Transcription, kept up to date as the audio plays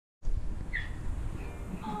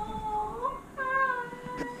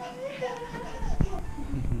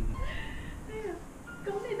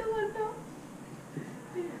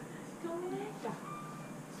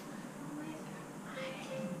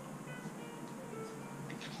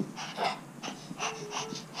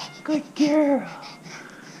Good girl.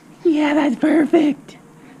 Yeah, that's perfect.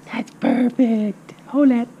 That's perfect.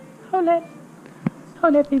 Hold it. Hold it.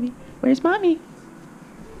 Hold it, baby. Where's mommy?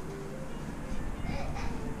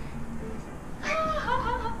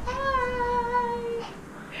 Hi.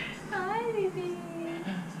 Hi, Vivi.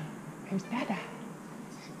 Where's Dada?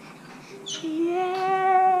 Yay!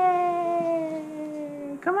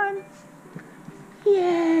 Come on.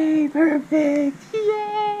 Yay! Perfect.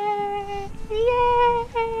 Yay!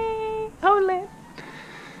 Yay! Hold it.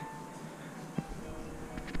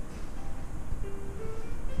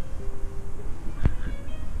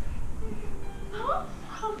 Oh.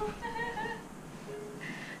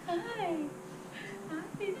 Hi. Hi,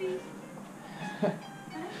 Vivi. Hi,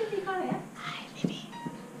 Vivi. Con này á. Hi, Vivi.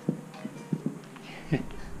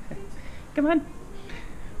 Come on.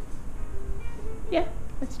 Yeah,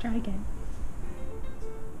 let's try again.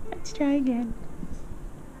 Let's try again.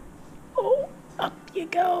 Oh, up you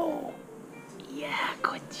go. Yeah,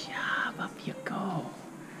 good job. Up you go.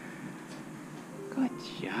 Good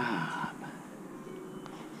job.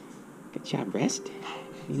 Good job. Rest?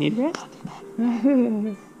 You need rest?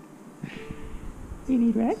 You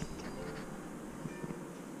need rest?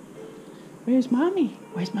 Where's mommy?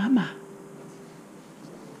 Where's mama?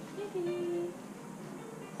 Vivi.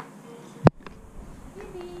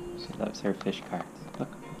 Vivi. She loves her fish cards. Look.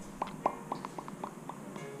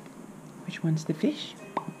 Which one's the fish?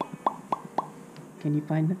 Can you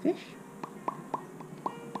find the fish?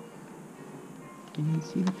 Can you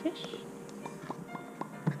see the fish?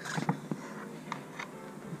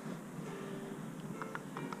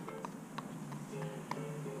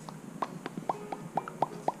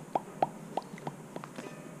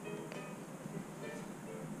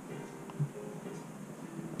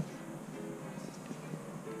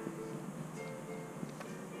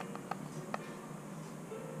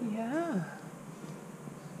 Yeah.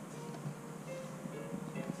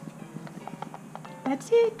 That's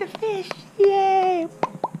it, the fish. Yay!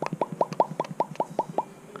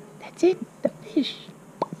 That's it, the fish.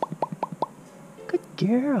 Good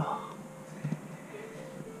girl.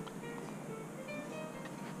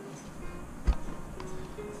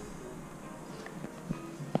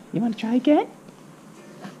 You want to try again?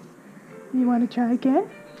 You want to try again?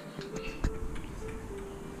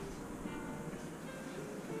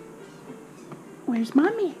 Where's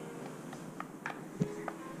mommy?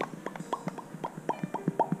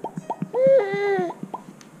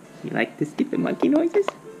 You like the stupid monkey noises?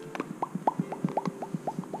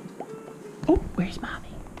 Oh, where's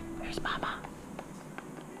mommy? Where's mama?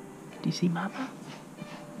 Do you see mama?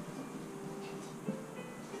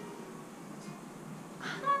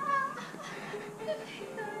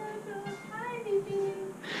 Hi, Vivi.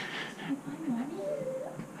 Hi, Mommy.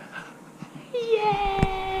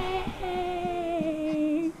 Yay!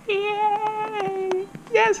 Yay!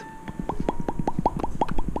 Yes!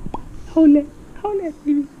 Hold it. Hold it,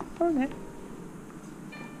 baby. Hold it.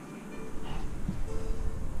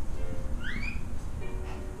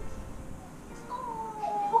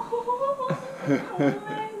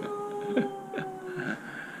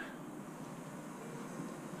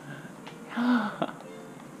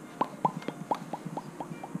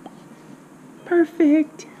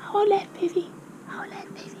 Perfect. Hold it, baby. Hold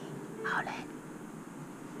it, baby. Hold it.